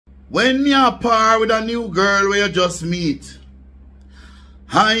When you par with a new girl where you just meet,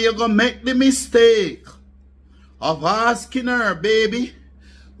 and you gonna make the mistake of asking her, baby,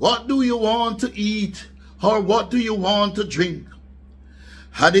 what do you want to eat or what do you want to drink?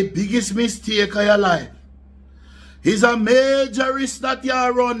 And the biggest mistake of your life is a major risk that you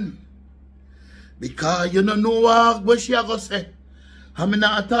run. Because you don't know what she gonna say. I mean,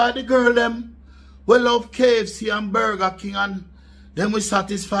 I thought the girl them will love KFC and Burger King and them we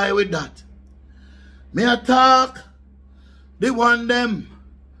satisfy with that. Me I talk the one them,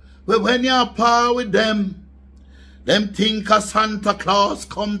 but when you par with them think a Santa Claus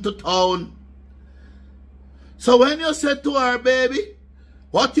come to town. So when you say to her, baby,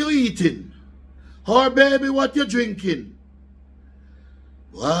 what you eating? Or baby, what you drinking?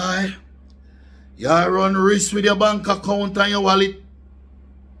 Why? You run risk with your bank account and your wallet.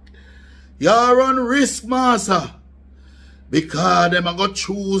 You run risk, master. Because them are going to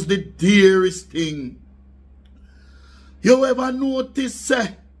choose the dearest thing. You ever notice,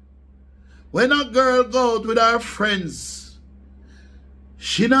 when a girl go out with her friends,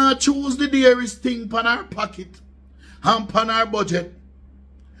 she not choose the dearest thing pan her pocket and pan her budget.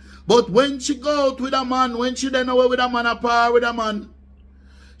 But when she go out with a man, when she then away with a man, a par with a man,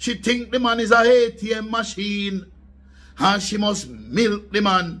 she think the man is a ATM machine and she must milk the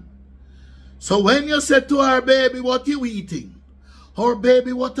man. So when you say to her, baby, what you eating? Or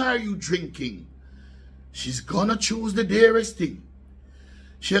baby, what are you drinking? She's gonna choose the dearest thing.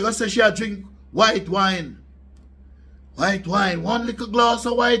 She gonna say she'll drink white wine. White wine. One little glass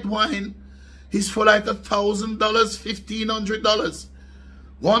of white wine is for like $1,000, $1,500,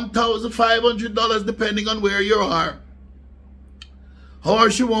 $1,500 depending on where you are. Or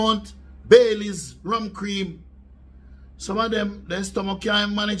she want Bailey's rum cream. Some of them, their stomach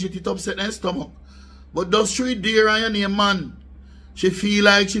can't manage it, it upset their stomach. But those three dear and your name, man, she feel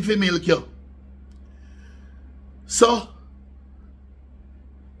like she feel milk you. So,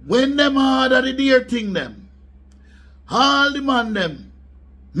 when them order the dear thing them, all the man them,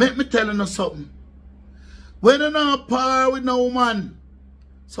 make me tell you something. When you not par with no man,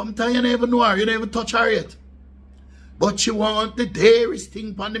 sometimes you never know her, you never touch her yet. But she want the dearest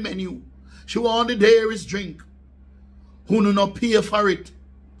thing on the menu. She want the dearest drink. Who do not pay for it?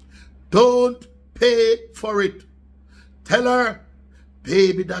 Don't pay for it. Tell her,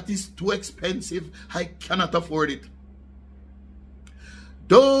 baby, that is too expensive. I cannot afford it.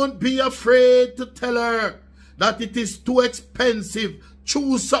 Don't be afraid to tell her that it is too expensive.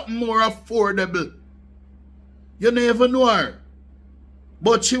 Choose something more affordable. You never know her.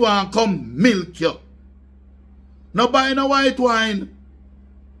 But she want to come milk you. No buy no white wine.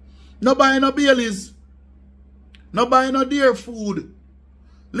 No buy no Baileys. No buy no dear food.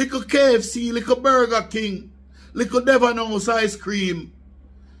 Little KFC, little Burger King, little Devon House ice cream.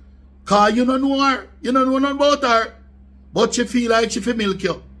 Cause you don't know her. You don't know nothing about her. But she feel like she feel milk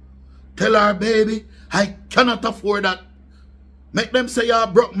you. Tell her, baby, I cannot afford that. Make them say you're a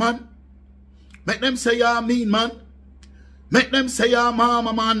broke man. Make them say you're a mean man. Make them say you're a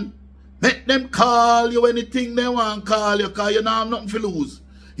mama man. Make them call you anything they want to call you, because you don't have nothing to lose.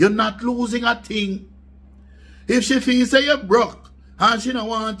 You're not losing a thing. If she feels say you're broke and she don't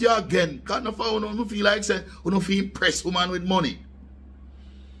want you again, because no feel like say, you don't feel impressed woman with money.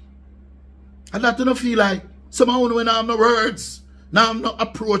 And that you don't feel like somehow when I have no words, now I'm no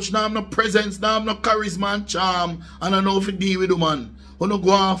approach, now I'm no presence, now I'm no charisma and charm, and I know if you deal with woman. You don't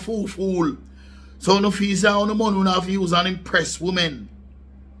go on fool. So you don't feel say you no money you have to use and impress women.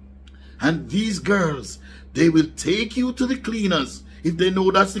 And these girls, they will take you to the cleaners if they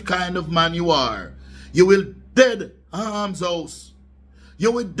know that's the kind of man you are. You will dead arms house.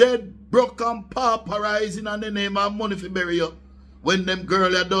 You will dead broke and pauperizing on the name of money for bury you when them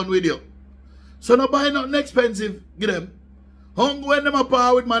girls are done with you. So no buy nothing expensive, give them. When them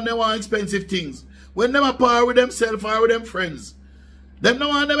apart with man, they want expensive things. When them apart with themselves or with them friends, them don't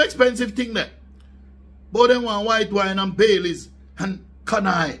want them expensive thing there. But them want white wine and Baileys and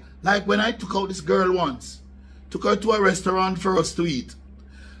canai. Like when I took out this girl once, took her to a restaurant for us to eat.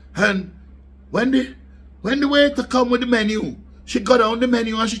 And when the waiter come with the menu, she got down the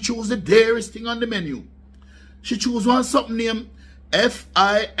menu and she chose the dearest thing on the menu. She chose one something named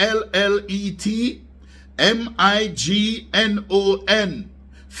FILLET-MIGNON,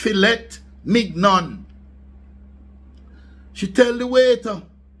 filet mignon. She tell the waiter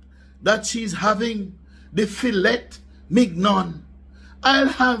that she's having the filet mignon. I'll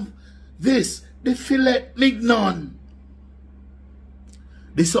have this, the filet mignon.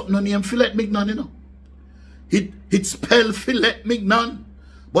 This something named filet mignon, you know. It spelled filet mignon,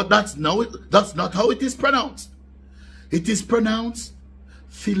 but that's not how it is pronounced. It is pronounced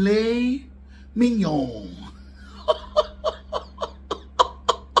filet mignon.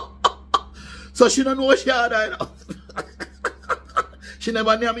 So she don't know what she had, I know. She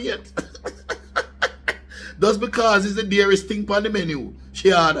never knew me yet. Just because it's the dearest thing on the menu,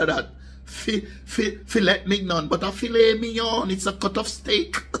 she ordered that. Filet mignon, but a filet mignon, it's a cut of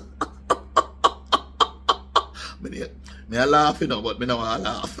steak. Me a laugh, you know, but me don't want to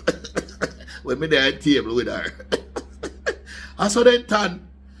laugh. When me there at the table with her. And so then turn,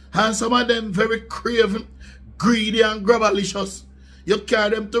 and some of them very craving, greedy and grabalicious. You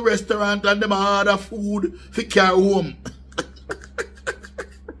carry them to restaurant and them order food for carry home.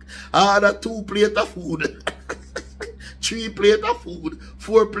 Order 2 plates of food. 3 plates of food.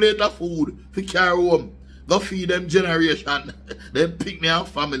 4 plates of food for carry home. Go feed them generation. Them picnic and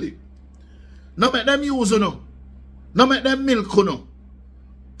family. No make them use you know. No make them milk you know.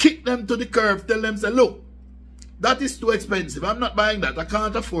 Kick them to the curb. Tell them say look, that is too expensive. I'm not buying that. I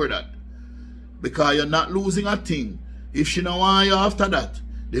can't afford that. Because you're not losing a thing. If she don't want you after that,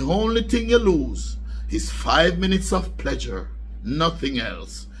 the only thing you lose is 5 minutes of pleasure. Nothing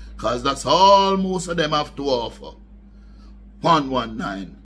else. Because that's all most of them have to offer. 119.